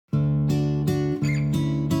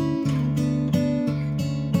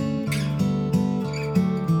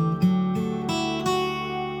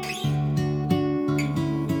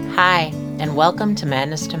Hi, and welcome to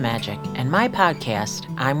Madness to Magic and my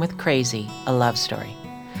podcast, I'm with Crazy, a Love Story.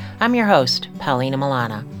 I'm your host, Paulina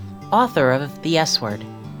Milana, author of The S Word.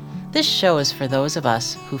 This show is for those of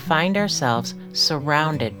us who find ourselves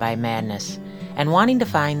surrounded by madness and wanting to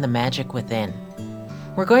find the magic within.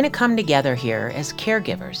 We're going to come together here as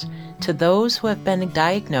caregivers to those who have been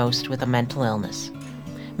diagnosed with a mental illness.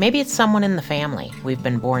 Maybe it's someone in the family we've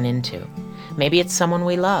been born into. Maybe it's someone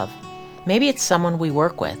we love. Maybe it's someone we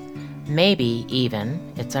work with. Maybe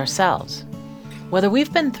even it's ourselves. Whether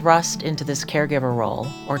we've been thrust into this caregiver role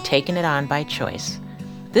or taken it on by choice,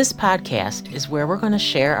 this podcast is where we're going to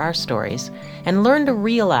share our stories and learn to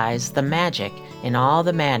realize the magic in all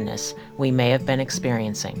the madness we may have been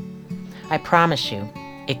experiencing. I promise you,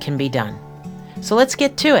 it can be done. So let's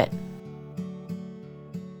get to it.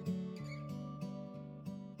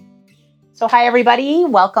 So hi, everybody.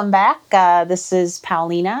 Welcome back. This is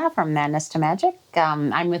Paulina from Madness to Magic.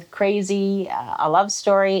 I'm with Crazy, a Love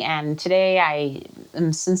Story, and today I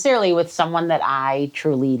am sincerely with someone that I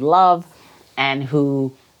truly love and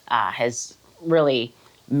who has really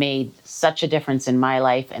made such a difference in my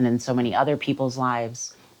life and in so many other people's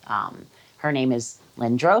lives. Her name is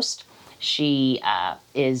Lynn Drost. She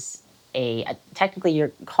is technically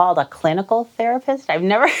you're called a clinical therapist. I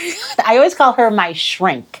always call her my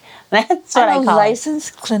shrink. That's what I call I'm a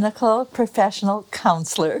licensed clinical professional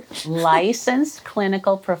counselor. Licensed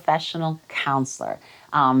clinical professional counselor,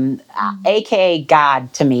 aka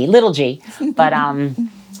God to me, little G.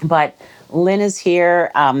 But Lynn is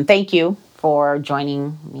here. Thank you for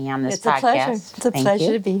joining me on this podcast. It's a pleasure. It's a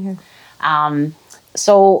pleasure to be here.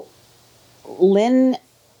 So Lynn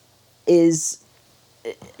is,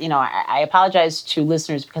 I apologize to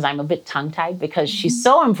listeners because I'm a bit tongue-tied because she's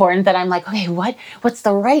so important that I'm like, okay, what's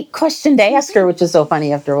the right question to ask her? Which is so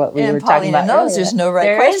funny after what we were talking about knows earlier. there's no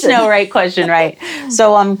right question. There is no right question, right?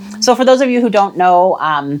 So for those of you who don't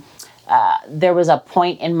know, there was a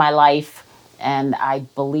point in my life, and I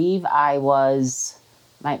believe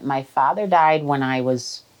my father died when I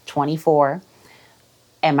was 24,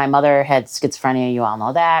 and my mother had schizophrenia. You all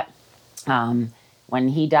know that. When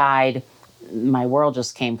he died, my world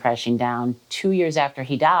just came crashing down. 2 years after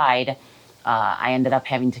he died, I ended up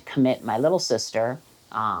having to commit my little sister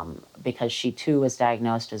because she too was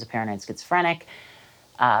diagnosed as a paranoid schizophrenic,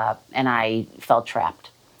 and I felt trapped.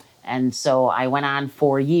 And so I went on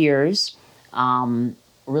for years,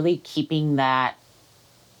 really keeping that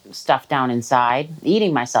stuff down inside,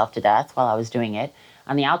 eating myself to death while I was doing it.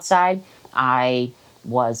 On the outside, I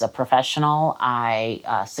was a professional. I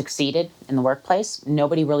succeeded in the workplace.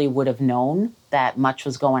 Nobody really would have known that much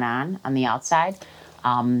was going on the outside.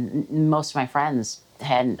 Most of my friends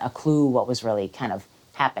hadn't a clue what was really kind of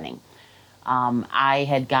happening. I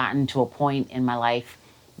had gotten to a point in my life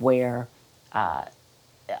where I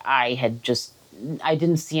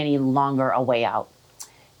didn't see any longer a way out.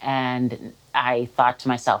 And I thought to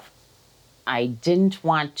myself, I didn't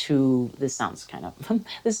want to, this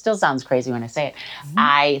still sounds crazy when I say it. Mm-hmm.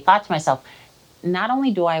 I thought to myself, not only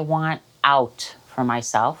do I want out for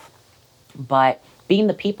myself, but being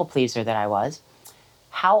the people pleaser that I was,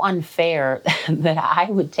 how unfair that I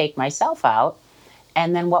would take myself out,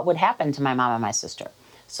 and then what would happen to my mom and my sister.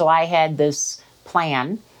 So I had this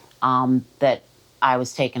plan that I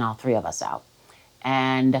was taking all three of us out.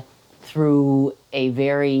 And through a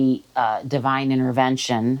very divine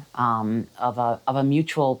intervention of a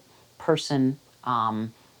mutual person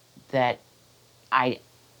that I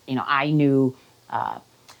knew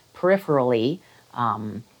peripherally,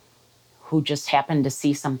 who just happened to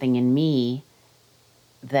see something in me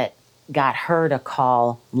that got her to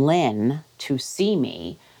call Lynn to see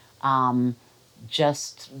me,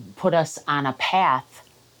 just put us on a path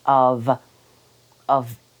of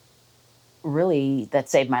really that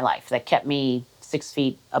saved my life, that kept me 6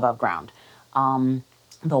 feet above ground.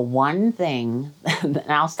 The one thing, and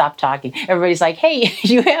I'll stop talking. Everybody's like, hey,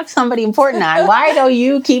 you have somebody important on. Why don't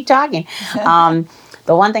you keep talking?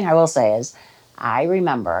 The one thing I will say is I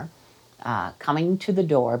remember coming to the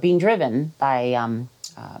door, being driven by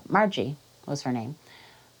Margie, was her name,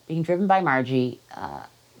 being driven by Margie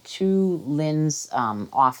to Lynn's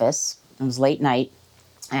office. It was late night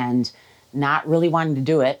and not really wanting to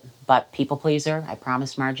do it, but people pleaser. I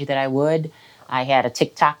promised Margie that I would. I had a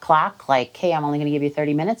tick-tock clock, like, hey, I'm only going to give you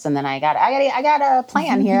 30 minutes, and then I got a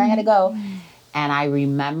plan here. I got to go. And I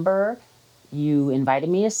remember you invited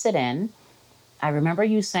me to sit in. I remember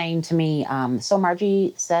you saying to me, so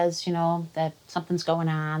Margie says, that something's going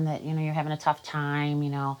on, that, you're having a tough time,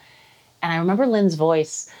 And I remember Lynn's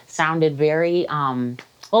voice sounded very,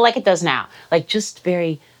 like it does now, like just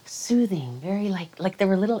very soothing, very like there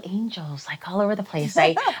were little angels like all over the place.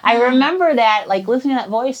 I remember that, like listening to that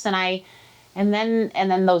voice, and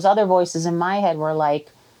then those other voices in my head were like,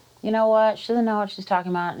 you know what, she doesn't know what she's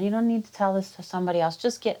talking about. You don't need to tell this to somebody else.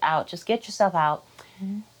 Just get out. Just get yourself out.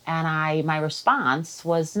 Mm-hmm. And my response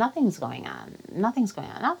was, nothing's going on. Nothing's going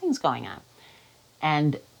on. Nothing's going on.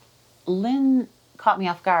 And Lynn caught me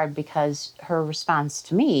off guard because her response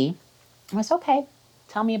to me was, okay,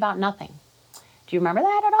 tell me about nothing. Do you remember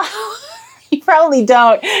that at all? You probably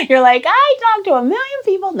don't. You're like, I talked to a million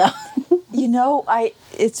people. No. You know,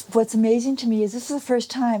 it's what's amazing to me is this is the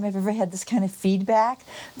first time I've ever had this kind of feedback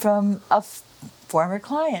from a former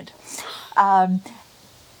client.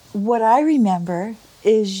 What I remember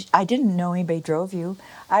is I didn't know anybody drove you.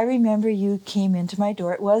 I remember you came into my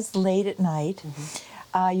door. It was late at night.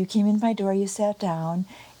 Mm-hmm. You came into my door, you sat down,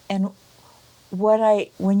 and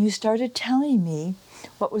when you started telling me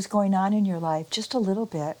what was going on in your life, just a little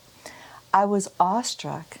bit, I was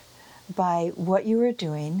awestruck by what you were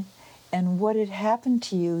doing and what had happened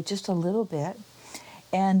to you just a little bit.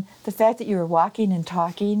 And the fact that you were walking and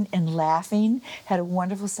talking and laughing, had a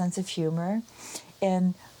wonderful sense of humor,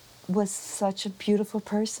 and was such a beautiful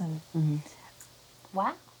person. Mm-hmm.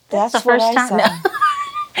 Wow. That's the first what I time. saw.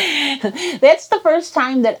 No. That's the first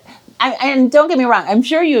time that, and don't get me wrong, I'm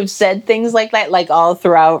sure you have said things like that, like all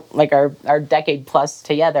throughout like our decade plus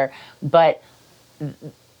together, but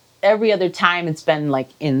every other time it's been like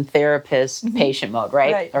in therapist, mm-hmm. patient mode,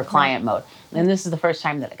 right? Or client mode. And this is the first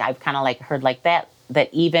time that I've kind of like heard like that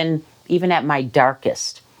even at my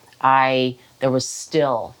darkest, there was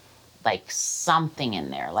still like something in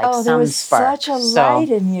there, like some there was spark. Such a light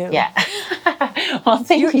in you. Yeah. Well,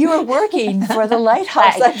 thank you. You were working for the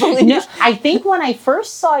lighthouse, I believe. No, I think when I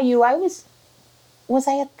first saw you, was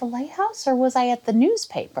I at the lighthouse or was I at the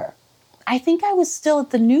newspaper? I think I was still at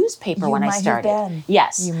the newspaper when I started. You might have been.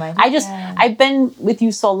 Yes. You might have been. I've been with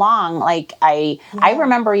you so long. Like I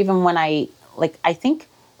remember even when I think,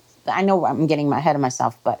 I know I'm getting ahead of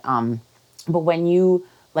myself, but when you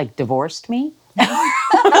like divorced me,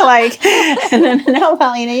 like, and then, no,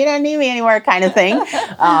 Paulina, you don't need me anymore kind of thing.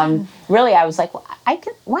 Really, I was like, well,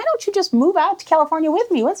 why don't you just move out to California with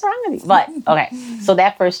me? What's wrong with you? But okay. So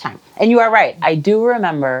that first time, and you are right. I do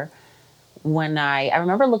remember when I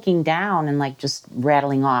remember looking down and like just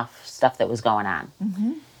rattling off stuff that was going on.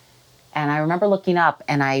 Mm-hmm. And I remember looking up,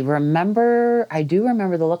 and I do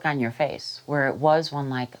remember the look on your face where it was one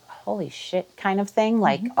like, holy shit kind of thing.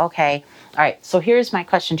 Like, mm-hmm. Okay. All right. So here's my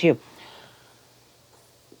question to you.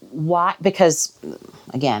 Why? Because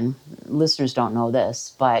again, listeners don't know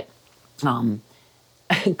this, but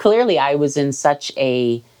clearly I was in such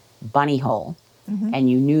a bunny hole, mm-hmm. and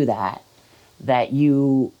you knew that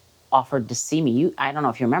you offered to see me. I don't know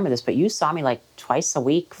if you remember this, but you saw me like twice a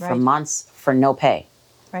week for months for no pay.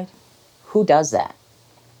 Right. Who does that?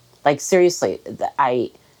 Like seriously,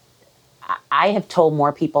 I have told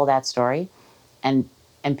more people that story, and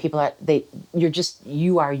people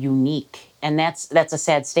you are unique. And that's a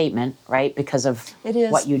sad statement, right? Because of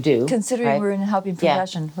what you do. Considering we're in a helping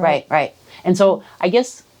profession. Yeah, right. And so I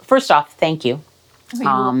guess, first off, thank you. You're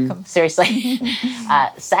welcome. Seriously.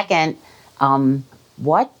 Second,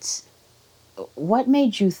 what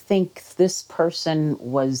made you think this person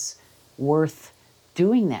was worth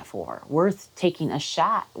doing that for, worth taking a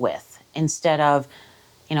shot with, instead of,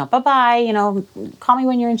 bye-bye, call me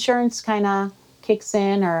when your insurance kind of kicks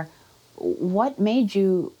in, or what made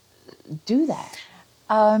you do that?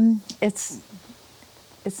 It's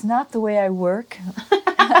not the way I work.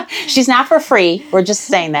 She's not for free. We're just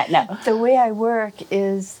saying that. No. The way I work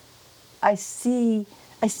is I see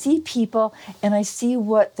people and I see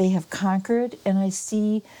what they have conquered, and I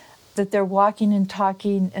see that they're walking and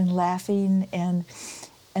talking and laughing and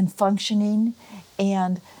functioning.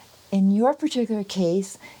 And in your particular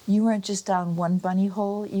case, you weren't just down one bunny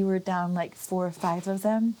hole, you were down like 4 or 5 of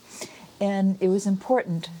them. And it was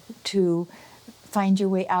important to find your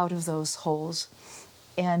way out of those holes.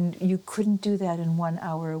 And you couldn't do that in 1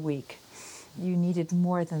 hour a week. You needed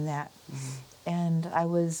more than that. Mm-hmm. And I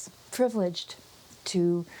was privileged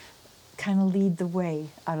to kind of lead the way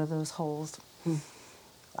out of those holes.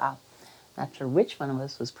 Wow. Not sure which one of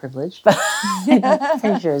us was privileged, but I'm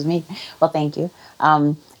pretty sure it was me. Well, thank you.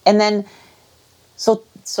 And then, so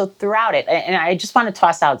throughout it, and I just want to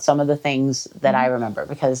toss out some of the things that I remember,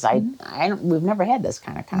 because we've never had this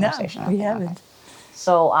kind of conversation. No, we haven't. Okay.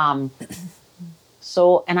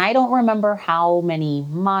 So, and I don't remember how many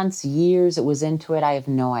months, years it was into it. I have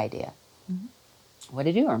no idea. Mm-hmm. What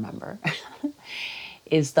I do remember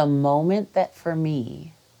is the moment that for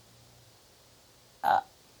me,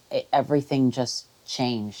 everything just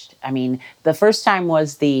changed. I mean, the first time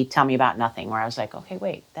was the tell me about nothing, where I was like, okay,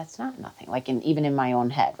 wait, that's not nothing. Like even in my own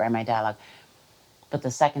head, right, my dialogue. But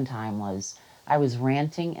the second time was I was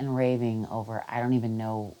ranting and raving over I don't even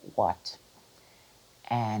know what.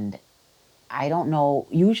 And I don't know,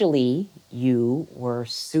 usually you were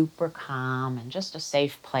super calm and just a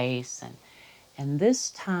safe place. And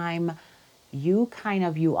this time you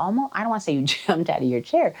almost, I don't want to say you jumped out of your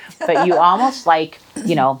chair, but you almost like,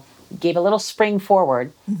 gave a little spring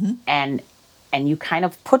forward and you kind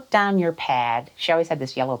of put down your pad. She always had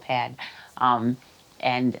this yellow pad. And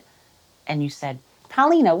you said,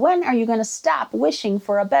 Paulina, when are you going to stop wishing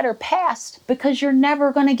for a better past? Because you're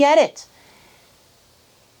never going to get it.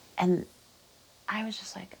 And I was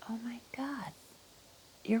just like, oh my God,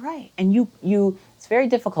 you're right. And you it's very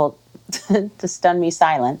difficult to stun me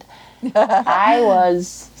silent. I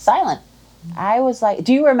was silent. I was like,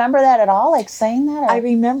 do you remember that at all? Like saying that? I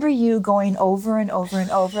remember you going over and over and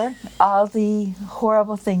over all the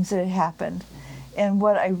horrible things that had happened. And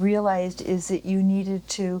what I realized is that you needed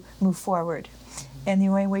to move forward. And the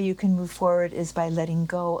only way you can move forward is by letting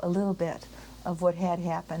go a little bit of what had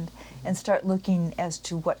happened and start looking as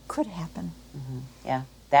to what could happen. Mm-hmm. Yeah,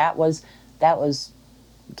 that was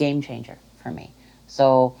game changer for me.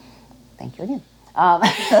 So thank you again.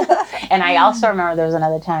 And I also remember there was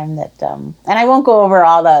another time that, and I won't go over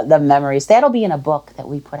all the memories. That'll be in a book that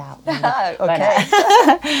we put out. Okay.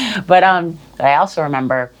 But I also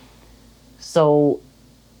remember, so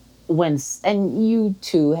and you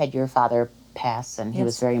too had your father pass, and he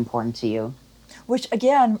was very important to you. Which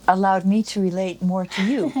again allowed me to relate more to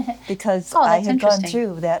you because I had gone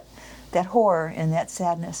through that horror and that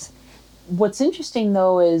sadness. What's interesting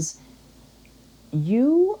though is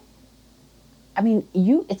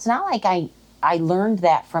it's not like I learned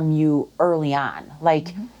that from you early on.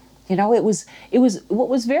 Like, it was what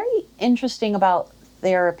was very interesting about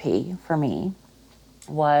therapy for me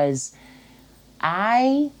was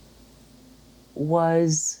and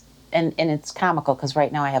it's comical because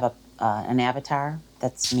right now I have an avatar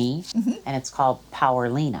that's me, and it's called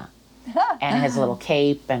Powerlina. And it has a little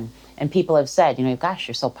cape, and people have said, gosh,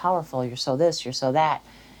 you're so powerful, you're so this, you're so that.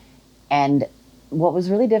 And what was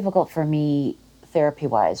really difficult for me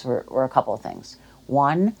therapy-wise were a couple of things.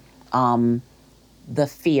 One, the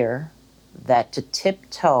fear that to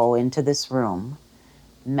tiptoe into this room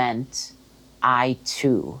meant I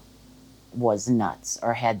too was nuts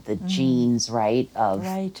or had the genes, of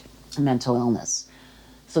mental illness.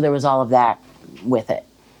 So there was all of that with it.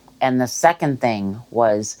 And the second thing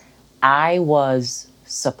was I was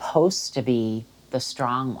supposed to be the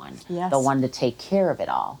strong one, the one to take care of it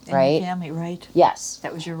all, right? In your family, right? Yes.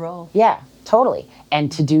 That was your role. Yeah, totally. And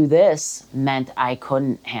to do this meant I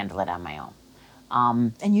couldn't handle it on my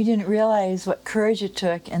own. And you didn't realize what courage it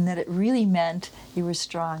took and that it really meant you were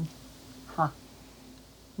strong.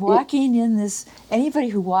 Walking in this, anybody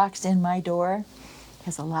who walks in my door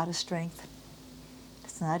has a lot of strength.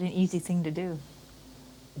 It's not an easy thing to do.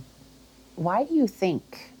 Why do you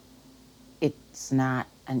think it's not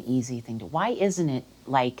an easy thing to? Why isn't it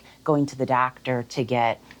like going to the doctor to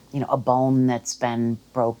get, a bone that's been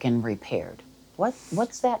broken repaired?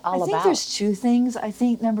 What's that all about? I think there's two things. I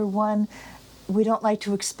think number one, we don't like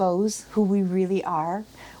to expose who we really are.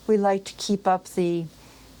 We like to keep up the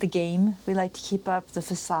game. We like to keep up the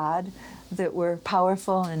facade that we're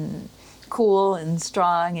powerful and cool and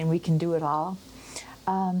strong and we can do it all.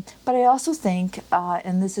 But I also think,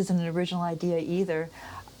 and this isn't an original idea either,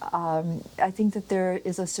 I think that there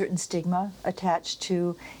is a certain stigma attached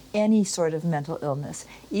to any sort of mental illness,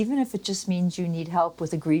 even if it just means you need help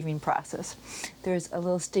with a grieving process. There's a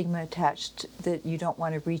little stigma attached that you don't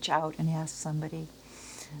want to reach out and ask somebody.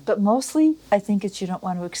 But mostly, I think it's you don't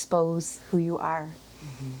want to expose who you are.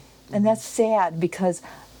 And that's sad because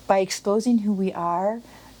by exposing who we are,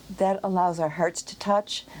 that allows our hearts to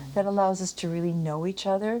touch, that allows us to really know each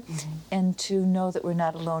other and to know that we're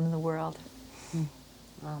not alone in the world.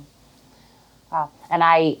 Wow. And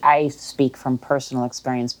I speak from personal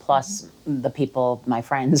experience, plus the people, my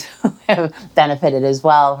friends, who have benefited as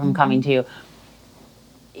well from coming to you.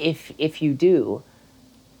 If you do,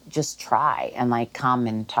 just try and come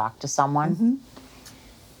and talk to someone.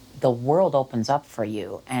 The world opens up for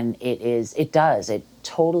you, and it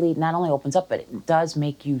totally not only opens up, but it does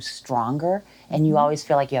make you stronger, and you always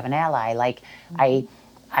feel like you have an ally.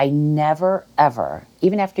 I never ever,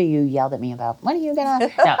 even after you yelled at me about when are you gonna?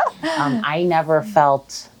 No, I never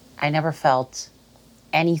felt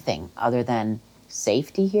anything other than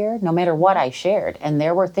safety here, no matter what I shared. And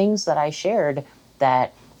there were things that I shared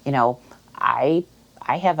that I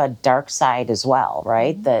have a dark side as well,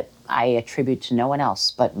 right? That I attribute to no one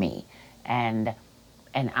else but me. And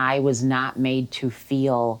and I was not made to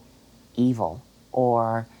feel evil,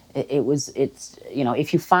 or it's,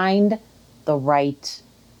 if you find the right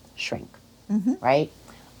shrink, right?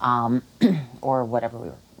 Or whatever we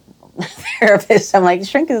were therapists. I'm like,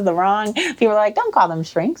 shrink is the wrong. People are like, don't call them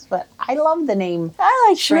shrinks, but I love the name. I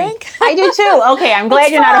like shrink. I do too. Okay, I'm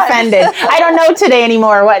glad you're not fine. offended. I don't know today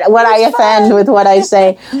anymore what I offend with what I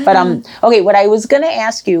say. But okay, what I was going to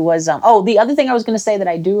ask you was the other thing I was going to say that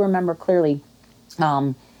I do remember clearly.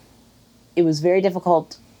 It was very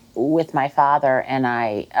difficult with my father, and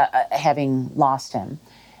I having lost him,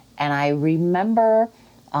 and I remember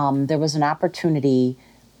there was an opportunity.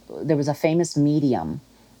 There was a famous medium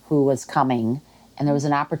who was coming, and there was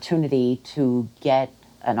an opportunity to get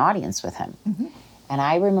an audience with him. And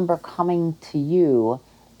I remember coming to you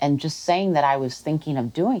and just saying that I was thinking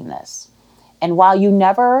of doing this. And while you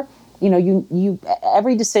never, you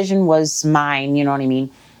every decision was mine, you know what I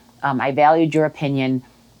mean? I valued your opinion.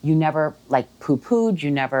 You never like poo-pooed.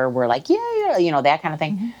 You never were like, yeah, that kind of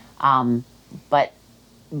thing.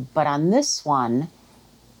 But on this one,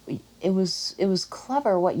 it was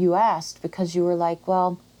clever what you asked, because you were like,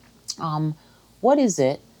 well, what is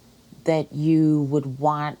it that you would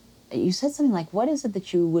want? You said something like, what is it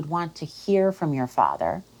that you would want to hear from your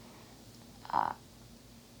father?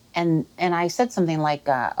 And I said something like,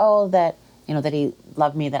 that that he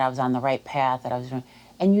loved me, that I was on the right path, that I was doing.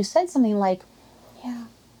 And you said something like, yeah,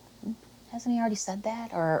 hasn't he already said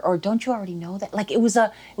that? Or don't you already know that? Like, it was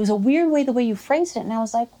a weird way, the way you phrased it. And I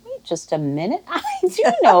was like, wait just a minute. I do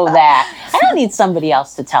know that. I don't need somebody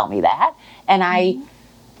else to tell me that. And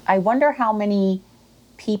I wonder how many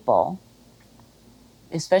people,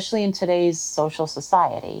 especially in today's social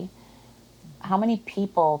society, how many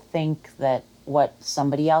people think that what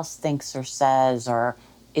somebody else thinks or says or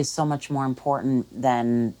is so much more important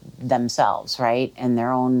than themselves, right? And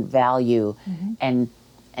their own value, and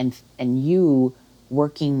you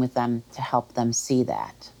working with them to help them see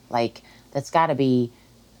that. Like, that's got to be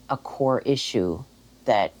a core issue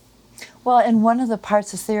that... Well, and one of the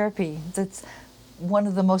parts of therapy, that's one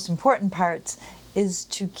of the most important parts, is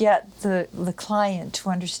to get the client to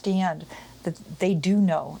understand that they do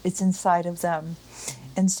know. It's inside of them.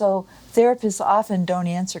 And so therapists often don't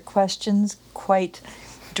answer questions quite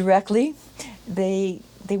directly. They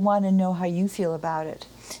want to know how you feel about it,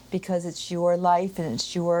 because it's your life and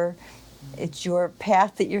it's your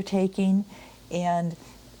path that you're taking, and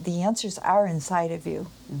the answers are inside of you.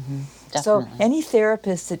 So any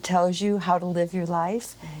therapist that tells you how to live your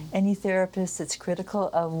life, any therapist that's critical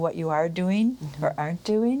of what you are doing or aren't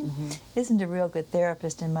doing, isn't a real good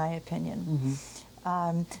therapist, in my opinion.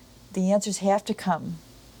 The answers have to come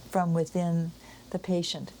from within the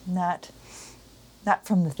patient, not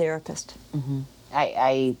from the therapist.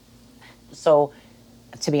 So,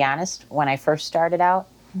 to be honest, when I first started out,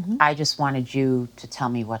 I just wanted you to tell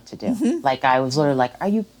me what to do. Like, I was literally like, are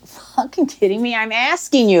you fucking kidding me? I'm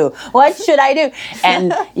asking you, what should I do?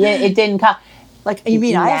 And it didn't come. Like, you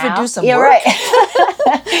mean now, I have to do some work? Right.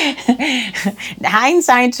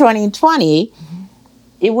 Hindsight 2020,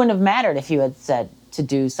 it wouldn't have mattered if you had said to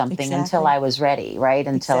do something until I was ready, right?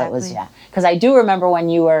 Until it was, Because I do remember when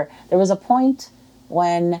there was a point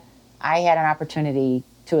when I had an opportunity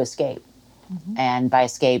to escape. And by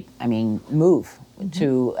escape, I mean move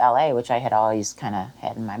to LA, which I had always kind of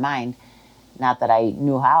had in my mind. Not that I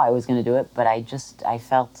knew how I was going to do it, but I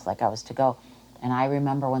felt like I was to go. And I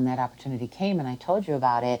remember when that opportunity came and I told you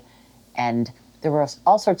about it, and there were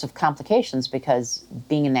all sorts of complications, because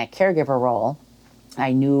being in that caregiver role,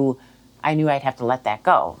 I knew I'd have to let that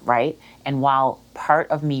go, right? And while part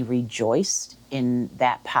of me rejoiced in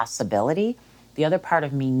that possibility, the other part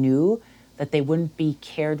of me knew that they wouldn't be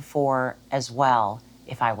cared for as well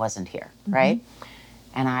if I wasn't here, right?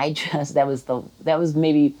 And that was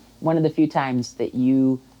maybe one of the few times that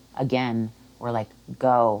you, again, were like,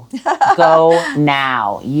 go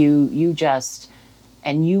now. You just,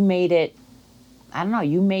 and you made it, I don't know,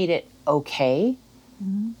 you made it okay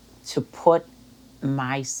to put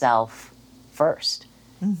myself first.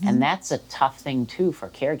 And that's a tough thing too for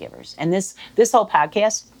caregivers. And this whole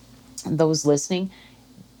podcast, those listening,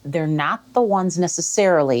 they're not the ones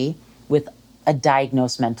necessarily with a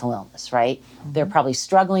diagnosed mental illness, right? They're probably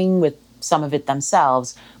struggling with some of it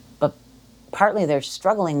themselves, but partly they're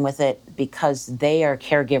struggling with it because they are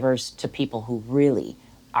caregivers to people who really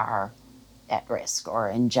are at risk or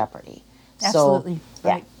in jeopardy. Absolutely. So,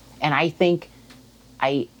 right. And I think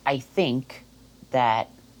that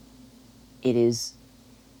it is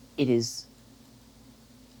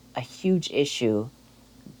a huge issue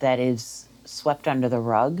that is swept under the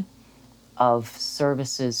rug of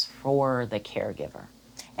services for the caregiver.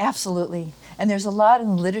 Absolutely. And there's a lot in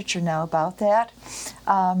the literature now about that,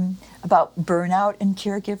 about burnout in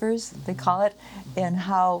caregivers, they call it, and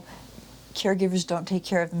how caregivers don't take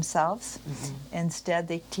care of themselves. Instead,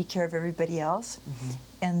 they take care of everybody else,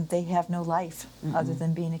 and they have no life other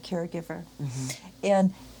than being a caregiver.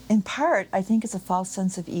 And in part, I think it's a false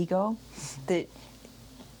sense of ego that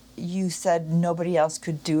you said nobody else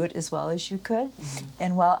could do it as well as you could.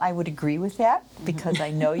 And while I would agree with that, because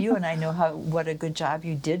I know you and I know what a good job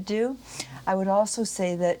you did do, I would also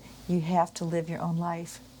say that you have to live your own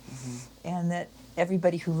life. And that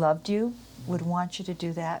everybody who loved you would want you to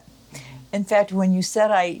do that. In fact, when you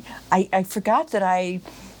said I forgot that I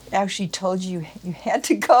actually told you you had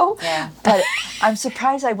to go. Yeah. But I'm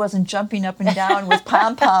surprised I wasn't jumping up and down with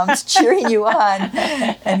pom-poms cheering you on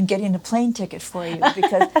and getting a plane ticket for you,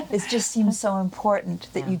 because it just seems so important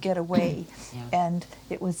that you get away. Yeah. And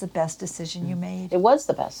it was the best decision you made. It was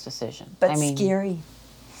the best decision. But scary.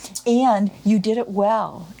 And you did it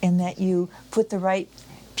well in that you put the right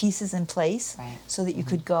pieces in place so that you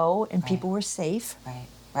could go and people were safe.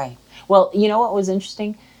 Right. Well, you know what was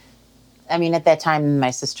interesting? I mean, at that time,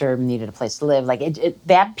 my sister needed a place to live. Like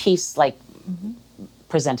that piece,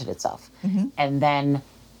 presented itself. And then,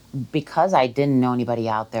 because I didn't know anybody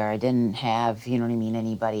out there, I didn't have,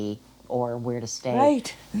 anybody or where to stay.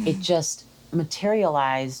 Right. It just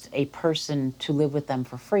materialized a person to live with them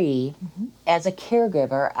for free as a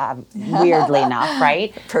caregiver. Weirdly enough,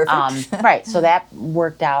 right? Perfect. Right. So that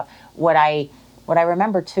worked out. What I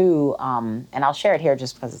remember too, and I'll share it here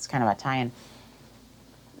just because it's kind of a tie-in.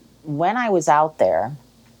 When I was out there,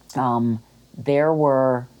 there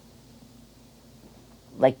were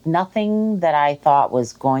nothing that I thought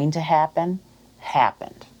was going to happen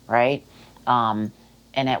happened, right? And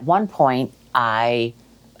at one point, I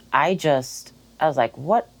was like,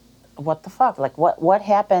 what the fuck? Like, what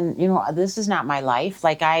happened? This is not my life.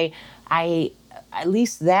 Like, I at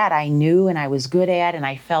least that I knew and I was good at, and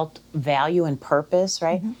I felt value and purpose,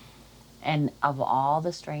 right? And of all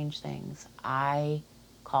the strange things, I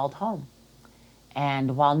called home.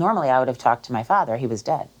 And while normally I would have talked to my father, he was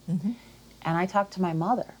dead. And I talked to my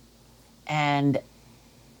mother. And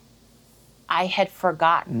I had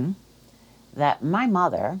forgotten that my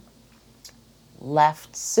mother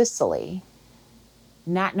left Sicily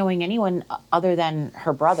not knowing anyone other than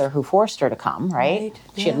her brother who forced her to come, right?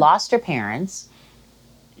 She had lost her parents.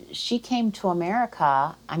 She came to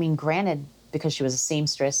America, I mean, granted, because she was a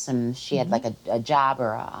seamstress and she had a job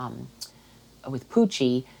or with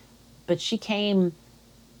Pucci, but she came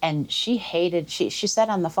and she said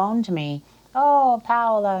on the phone to me, "Oh,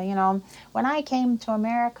 Paola, when I came to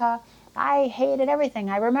America, I hated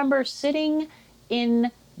everything. I remember sitting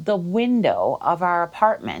in the window of our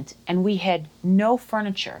apartment and we had no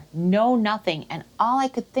furniture, no nothing. And all I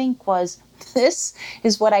could think was, this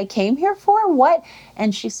is what I came here for? What?"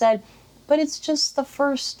 And she said, "But it's just the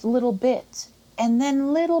first little bit. And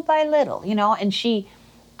then little by little, and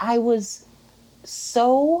I was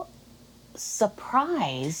so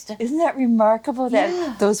surprised. Isn't that remarkable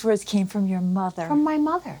that those words came from your mother? From my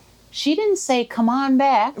mother. She didn't say, "Come on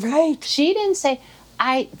back." Right. She didn't say,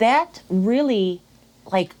 that really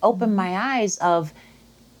opened my eyes of,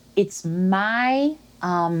 it's my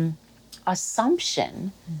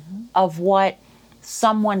assumption of what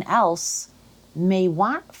someone else may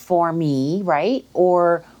want for me, right?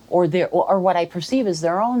 Or what I perceive as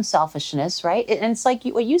their own selfishness, right? And it's like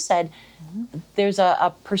what you said, there's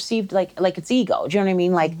a perceived, like it's ego. Do you know what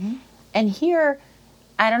I mean? And here,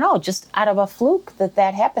 I don't know, just out of a fluke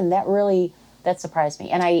that happened, that surprised me.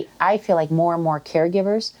 And I feel like more and more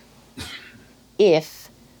caregivers, if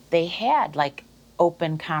they had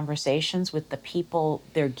open conversations with the people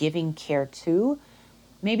they're giving care to,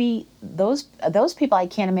 maybe those people, I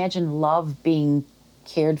can't imagine love being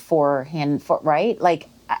cared for, right?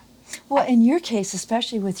 Well, in your case,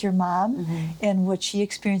 especially with your mom and what she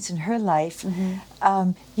experienced in her life,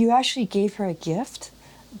 you actually gave her a gift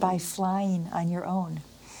by flying on your own.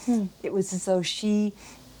 It was as though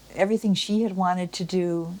everything she had wanted to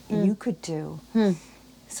do, you could do.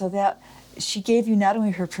 So that she gave you not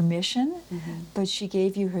only her permission, but she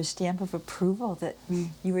gave you her stamp of approval that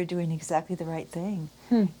you were doing exactly the right thing.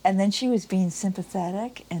 And then she was being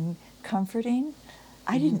sympathetic and comforting.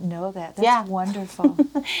 I didn't know that. That's wonderful.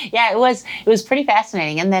 Yeah, it was pretty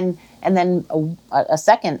fascinating. And then a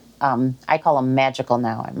second, I call them magical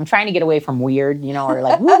now. I'm trying to get away from weird, or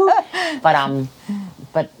woohoo.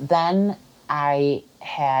 But then I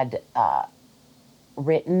had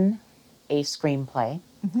written a screenplay.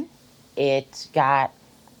 It got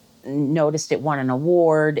noticed. It won an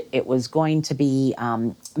award. It was going to be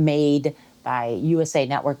made by USA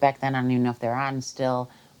Network back then. I don't even know if they're on still.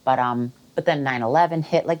 But then 9/11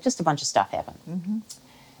 hit, like just a bunch of stuff happened.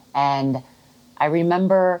 And I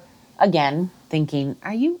remember again thinking,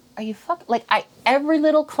 are you fuck like every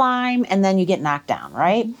little climb and then you get knocked down,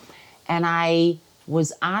 right? And I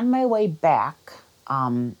was on my way back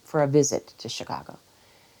for a visit to Chicago.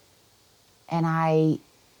 And I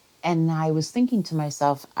was thinking to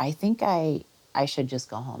myself, I think I should just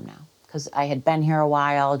go home now because I had been here a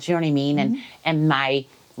while. Do you know what I mean? And my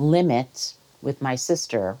limit with my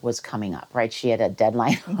sister was coming up, right? She had a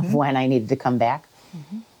deadline of when I needed to come back.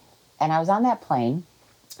 And I was on that plane,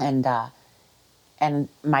 and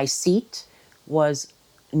my seat was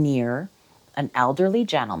near an elderly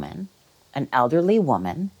gentleman, an elderly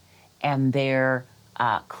woman, and their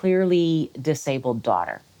clearly disabled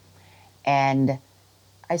daughter. And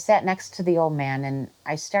I sat next to the old man and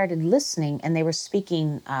I started listening, and they were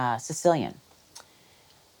speaking Sicilian.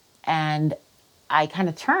 And I kind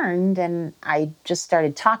of turned and I just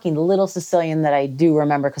started talking the little Sicilian that I do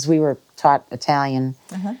remember because we were taught Italian.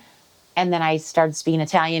 And then I started speaking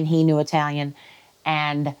Italian. He knew Italian.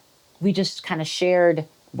 And we just kind of shared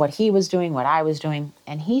what he was doing, what I was doing.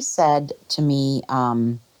 And he said to me,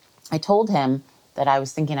 I told him that I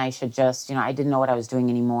was thinking I should just, I didn't know what I was doing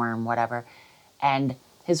anymore and whatever. And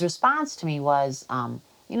his response to me was,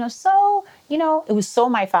 it was so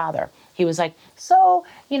my father. He was like, so,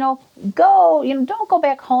 go, don't go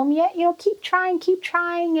back home yet. Keep trying,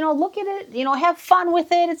 look at it, have fun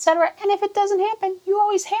with it, etc. And if it doesn't happen, you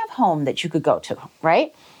always have home that you could go to,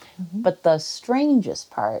 right? But the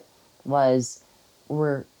strangest part was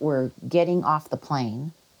we're getting off the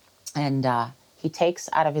plane, and he takes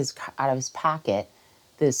out of his pocket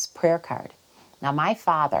this prayer card. Now, my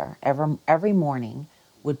father every morning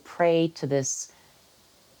would pray to this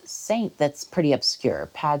saint that's pretty obscure,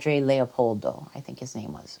 Padre Leopoldo, I think his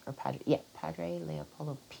name was, or Padre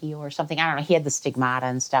Leopoldo Pio or something. I don't know. He had the stigmata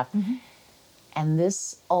and stuff. And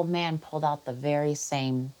this old man pulled out the very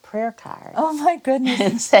same prayer card. Oh my goodness.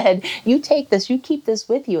 And said, you take this, you keep this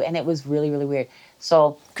with you. And it was really, really weird.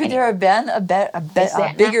 So could there have been a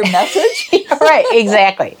bigger message? Right,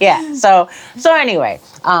 exactly. Yeah. So anyway,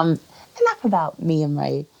 enough about me and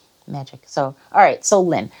my magic. So, all right. So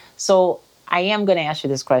Lynn, I am going to ask you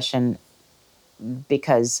this question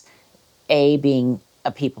because being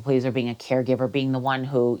a people pleaser, being a caregiver, being the one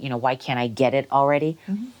who, why can't I get it already?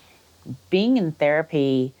 Being in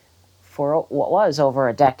therapy for what was over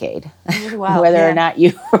a decade, whether or not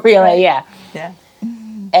you really, Yeah.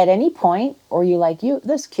 At any point, or you like,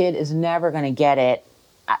 this kid is never going to get it.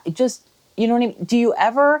 Just, you know what I mean? Do you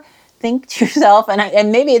ever think to yourself,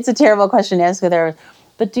 and maybe it's a terrible question to ask there,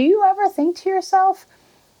 but do you ever think to yourself,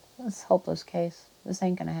 this hopeless case, this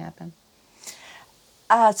ain't going to happen?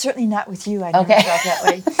 Certainly not with you. I never felt that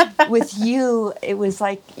way. With you, it was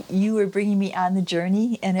like you were bringing me on the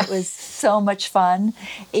journey, and it was so much fun.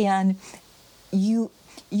 And you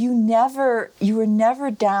were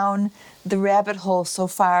never down the rabbit hole so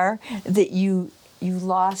far that you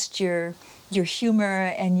lost your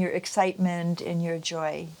humor and your excitement and your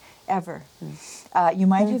joy ever. You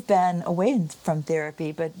might have been away from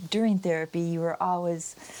therapy, but during therapy, you were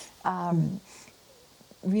always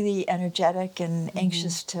really energetic and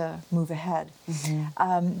anxious to move ahead.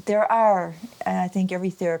 There are, and I think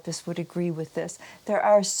every therapist would agree with this, there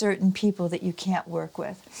are certain people that you can't work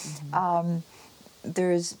with.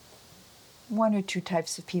 There's one or two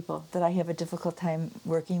types of people that I have a difficult time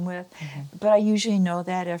working with, but I usually know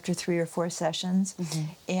that after 3 or 4 sessions.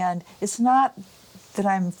 And it's not that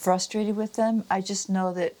I'm frustrated with them, I just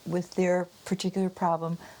know that with their particular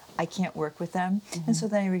problem, I can't work with them, and so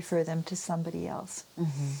then I refer them to somebody else.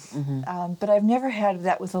 But I've never had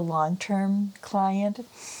that with a long-term client.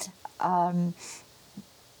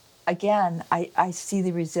 Again, I see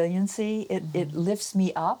the resiliency. It lifts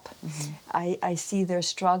me up. I see their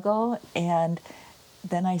struggle, and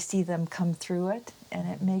then I see them come through it, and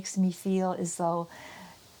it makes me feel as though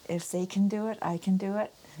if they can do it, I can do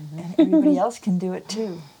it, and everybody else can do it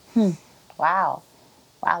too. Wow,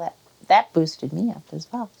 that boosted me up as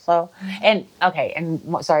well. So, and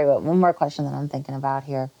sorry, but one more question that I'm thinking about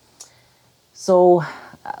here. So,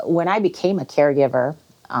 when I became a caregiver,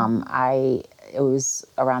 it was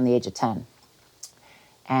around the age of 10,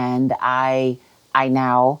 and I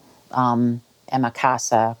now am a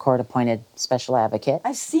CASA, court-appointed special advocate.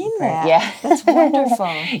 I've seen that. Yeah, that's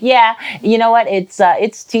wonderful. Yeah, you know what?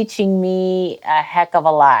 It's teaching me a heck of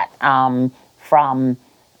a lot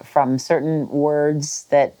from certain words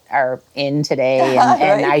that are in today,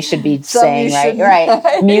 and I should be saying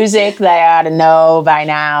right music that I ought to know by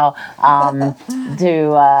now.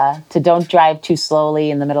 To don't drive too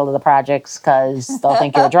slowly in the middle of the projects because they'll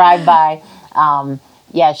think you're a drive-by.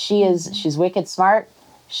 Yeah, she is. She's wicked smart.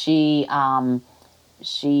 She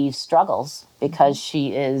struggles because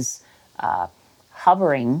she is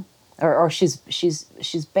hovering, or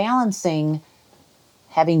she's balancing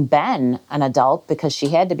having been an adult because she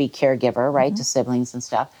had to be caregiver, right, to siblings and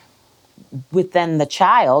stuff, with then the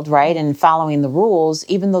child, right, and following the rules,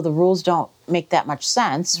 even though the rules don't make that much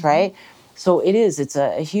sense, right? So it's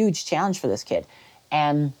a huge challenge for this kid.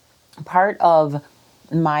 And part of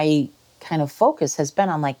my kind of focus has been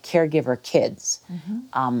on like caregiver kids,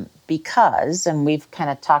 because, and we've kind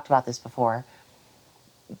of talked about this before,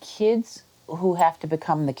 kids who have to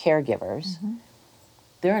become the caregivers,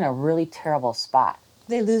 they're in a really terrible spot.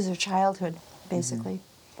 They lose their childhood, basically.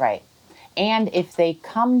 Right. And if they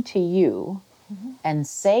come to you and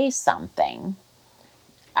say something,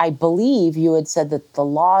 I believe you had said that the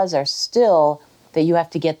laws are still that you have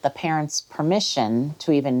to get the parents' permission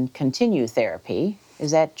to even continue therapy.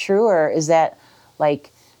 Is that true, or is that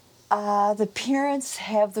like... The parents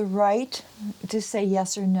have the right to say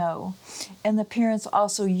yes or no. And the parents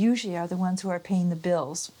also usually are the ones who are paying the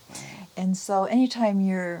bills. And so anytime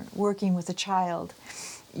you're working with a child,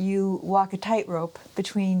 you walk a tightrope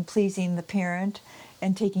between pleasing the parent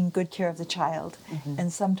and taking good care of the child.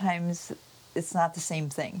 And sometimes it's not the same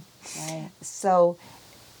thing. Right. So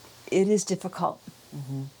it is difficult.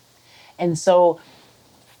 And so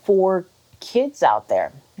for kids out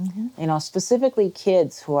there, you know, specifically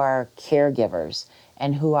kids who are caregivers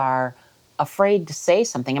and who are afraid to say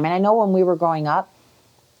something. I mean, I know when we were growing up,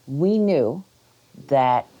 we knew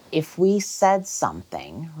that if we said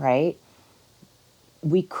something, right,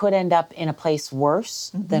 we could end up in a place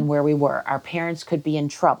worse than where we were. Our parents could be in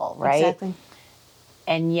trouble, right? Exactly.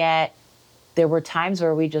 And yet there were times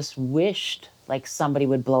where we just wished like somebody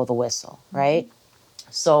would blow the whistle, right?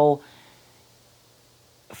 So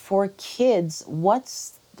for kids, what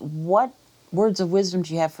words of wisdom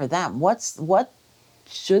do you have for them? What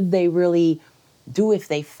should they really do if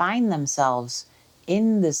they find themselves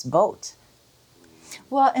in this boat?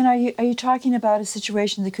 Well, and are you talking about a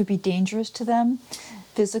situation that could be dangerous to them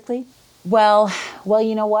physically? Well,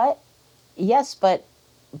 you know what? Yes, but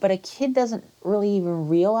a kid doesn't really even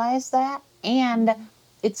realize that, and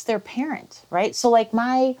it's their parent, right? So like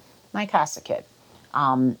my CASA kid,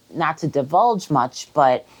 not to divulge much,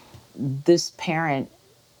 but this parent,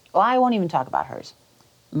 well, I won't even talk about hers.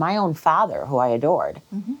 My own father, who I adored,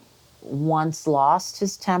 once lost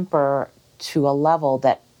his temper to a level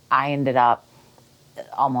that I ended up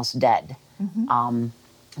almost dead.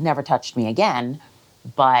 Never touched me again,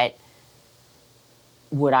 but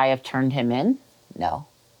would I have turned him in? No.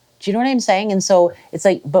 Do you know what I'm saying? And so it's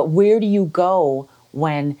like, but where do you go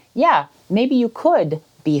when, yeah, maybe you could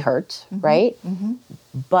be hurt, right?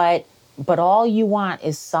 But all you want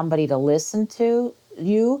is somebody to listen to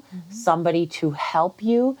you, somebody to help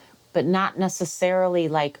you, but not necessarily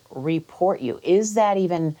like report you. Is that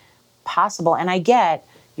even possible? And I get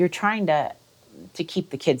you're trying to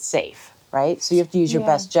keep the kids safe, right? So you have to use your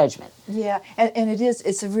best judgment. Yeah, and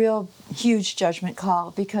it's a real huge judgment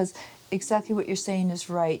call, because exactly what you're saying is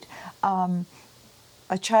right.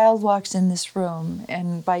 A child walks in this room,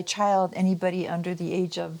 and by child, anybody under the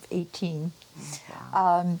age of 18.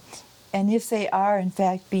 And if they are, in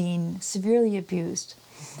fact, being severely abused,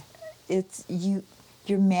 you're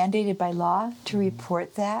mandated by law to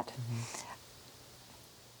report that.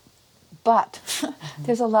 But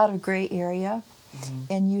there's a lot of gray area.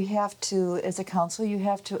 And you have to, as a counselor, you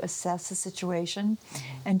have to assess the situation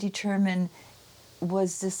and determine,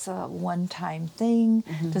 was this a one-time thing?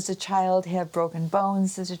 Does a child have broken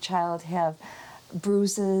bones? Does a child have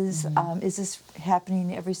bruises? Is this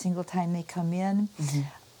happening every single time they come in?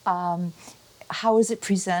 How is it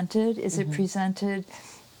presented? Is it presented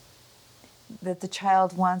that the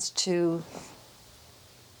child wants to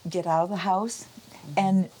get out of the house?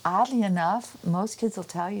 And oddly enough, most kids will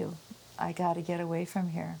tell you, I got to get away from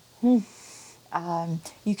here.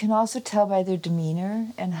 You can also tell by their demeanor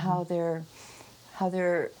and how they're,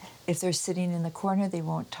 if they're sitting in the corner, they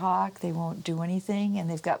won't talk, they won't do anything, and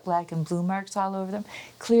they've got black and blue marks all over them.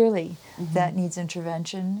 Clearly, that needs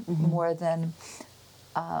intervention more than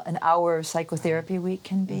an hour of psychotherapy a week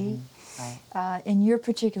can be. In your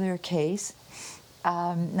particular case,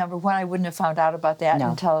 number one, I wouldn't have found out about that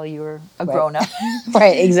until you were a grown-up.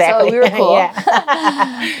 Right, exactly. So we were cool.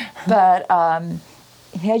 Yeah. But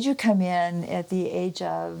had you come in at the age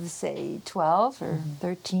of, say, 12 or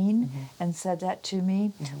 13 and said that to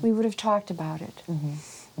me, we would have talked about it.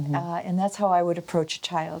 And that's how I would approach a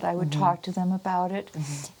child. I would talk to them about it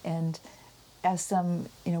and ask them,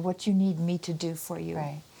 what do you need me to do for you?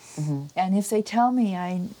 Right. And if they tell me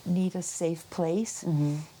I need a safe place,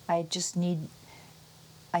 I just need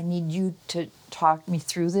I need you to talk me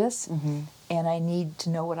through this, Mm-hmm. and I need to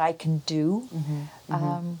know what I can do,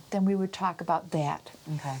 Mm-hmm. then we would talk about that.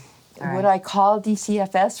 Okay. Would I call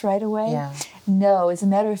DCFS right away? Yeah. No. As a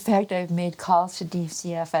matter of fact, I've made calls to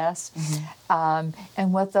DCFS,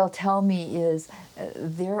 and what they'll tell me is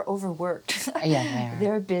they're overworked. Yeah, they are.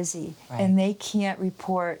 They're busy, Right. and they can't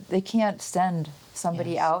report. They can't send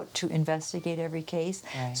somebody Yes. out to investigate every case.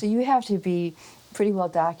 Right. So you have to be pretty well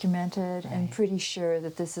documented and Right. pretty sure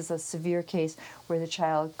that this is a severe case where the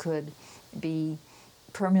child could be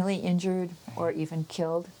permanently injured or even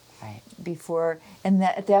killed Right. before, and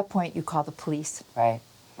that at that point you call the police. Right.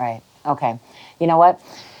 Right. Okay. You know what?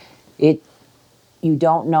 You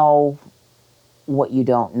don't know what you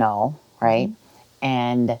don't know, right?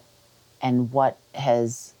 And what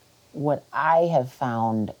I have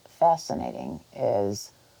found fascinating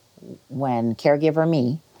is when caregiver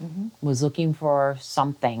me was looking for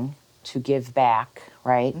something to give back,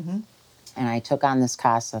 right? And I took on this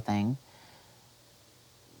CASA thing.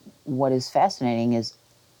 What is fascinating is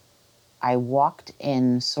I walked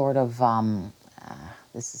in sort of,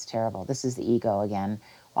 this is terrible. This is the ego again.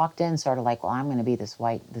 Walked in sort of like, well, I'm going to be this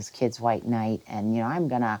kid's white knight, and I'm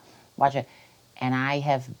going to watch it. And I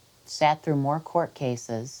have sat through more court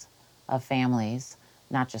cases of families,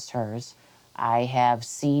 not just hers. I have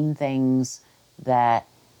seen things that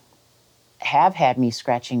have had me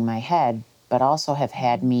scratching my head, but also have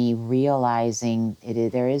had me realizing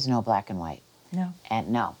there is no black and white. No.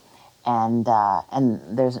 And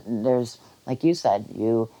there's like you said,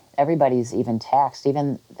 everybody's even taxed.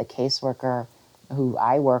 Even the caseworker who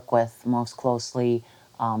I work with most closely,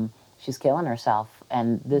 she's killing herself,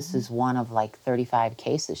 and this is one of like 35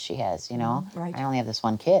 cases she has. Right. I only have this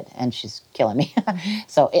one kid, and she's killing me.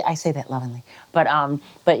 So I say that lovingly, but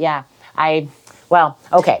yeah,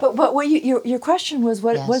 okay. But what your question was,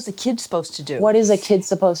 what Yes. is the kid supposed to do? What is a kid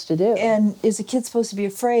supposed to do? And is a kid supposed to be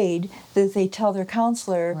afraid that they tell their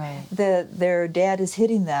counselor Right. that their dad is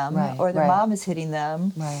hitting them Right, or their right. mom is hitting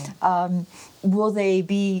them? Right. Will they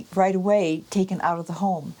be right away taken out of the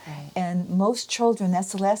home? Right. And most children,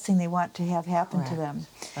 that's the last thing they want to have happen to them.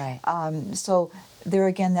 Right. So there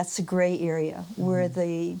again, that's the gray area where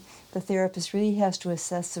the therapist really has to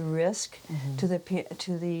assess the risk to the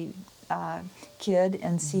kid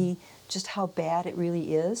and see just how bad it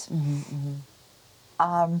really is.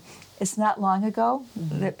 It's not long ago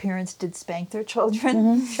that parents did spank their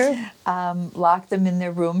children, Sure. locked them in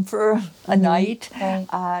their room for a night,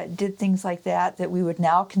 Right. did things like that we would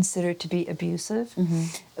now consider to be abusive,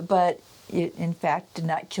 but it in fact did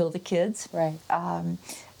not kill the kids. Right.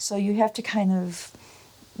 So you have to kind of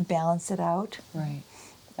balance it out. Right.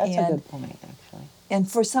 That's a And- good point, actually. And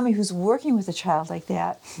for somebody who's working with a child like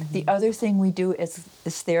that, the other thing we do as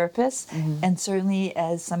therapists, and certainly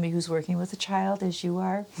as somebody who's working with a child, as you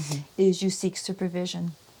are, is you seek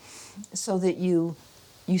supervision so that you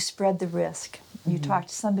spread the risk. You talk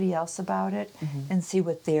to somebody else about it and see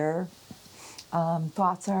what their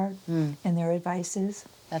thoughts are and their advice is,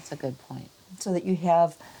 That's a good point. so that you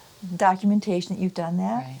have documentation that you've done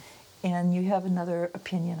that, Right. and you have another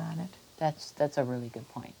opinion on it. That's a really good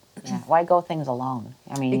point. Yeah. Why go things alone?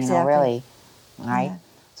 I mean, Exactly. really, right? Yeah.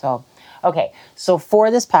 So, okay. So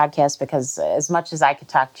for this podcast, because as much as I could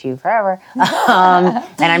talk to you forever, and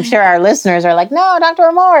I'm sure our listeners are like, no,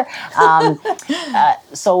 Dr. Moore.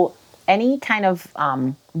 So any kind of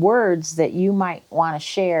words that you might want to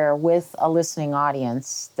share with a listening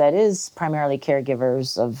audience that is primarily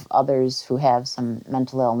caregivers of others who have some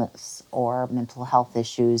mental illness or mental health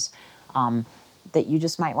issues, that you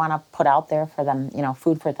just might want to put out there for them,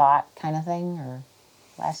 food for thought kind of thing, or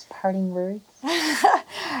last parting words?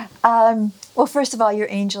 Well, first of all, you're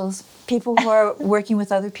angels. People who are working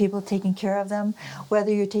with other people, taking care of them,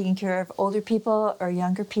 whether you're taking care of older people or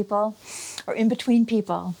younger people or in between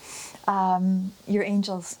people, you're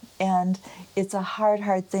angels. And it's a hard,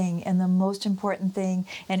 hard thing. And the most important thing,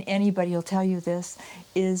 and anybody will tell you this,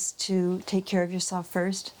 is to take care of yourself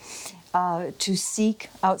first, to seek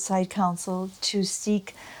outside counsel, to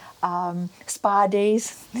seek spa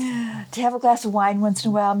days, to have a glass of wine once in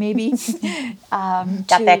a while, maybe. Got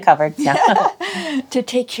that covered. Yeah. To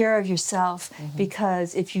take care of yourself,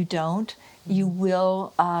 because if you don't, you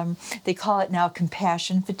will, they call it now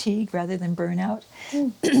compassion fatigue rather than burnout.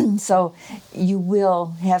 So you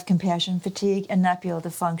will have compassion fatigue and not be able to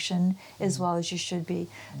function as well as you should be.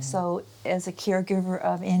 So as a caregiver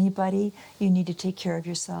of anybody, you need to take care of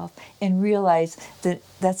yourself and realize that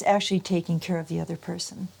that's actually taking care of the other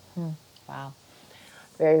person. Wow.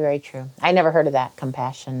 Very, very true. I never heard of that.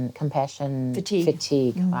 Compassion Fatigue.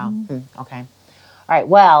 Fatigue. Wow. Okay. right.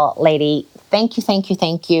 Well, lady, thank you.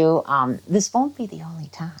 This won't be the only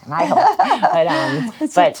time, I hope.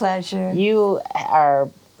 It's but a pleasure. You are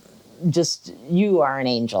an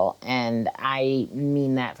angel, and I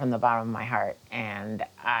mean that from the bottom of my heart. And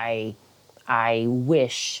I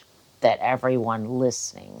wish that everyone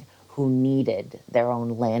listening who needed their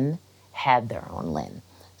own Lynn had their own Lynn.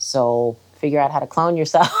 So figure out how to clone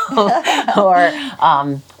yourself,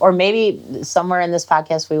 or maybe somewhere in this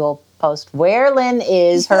podcast we will post where Lynn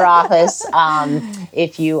is, her office,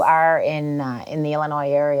 if you are in the Illinois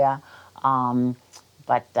area.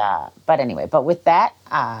 But anyway, but with that,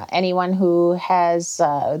 anyone who has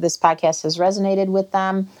this podcast has resonated with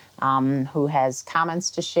them, who has comments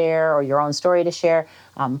to share or your own story to share,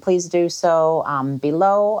 please do so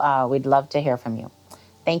below. We'd love to hear from you.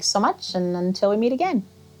 Thanks so much, and until we meet again,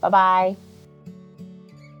 bye-bye.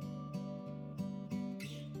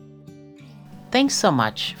 Thanks so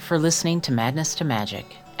much for listening to Madness to Magic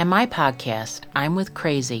and my podcast, I'm with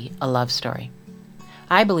Crazy, a Love Story.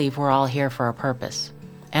 I believe we're all here for a purpose,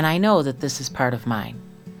 and I know that this is part of mine.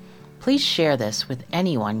 Please share this with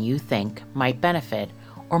anyone you think might benefit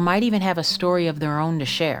or might even have a story of their own to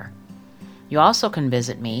share. You also can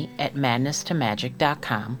visit me at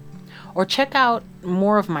madnesstomagic.com or check out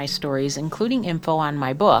more of my stories, including info on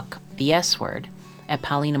my book, The S Word, at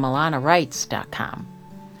paulinamilanawrites.com.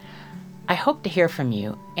 I hope to hear from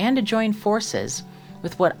you and to join forces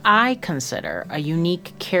with what I consider a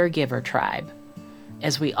unique caregiver tribe,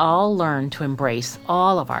 as we all learn to embrace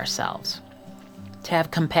all of ourselves, to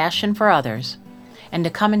have compassion for others, and to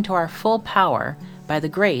come into our full power by the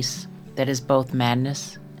grace that is both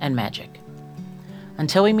madness and magic.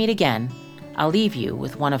 Until we meet again, I'll leave you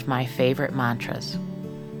with one of my favorite mantras.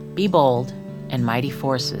 Be bold, and mighty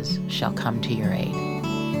forces shall come to your aid.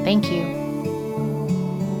 Thank you.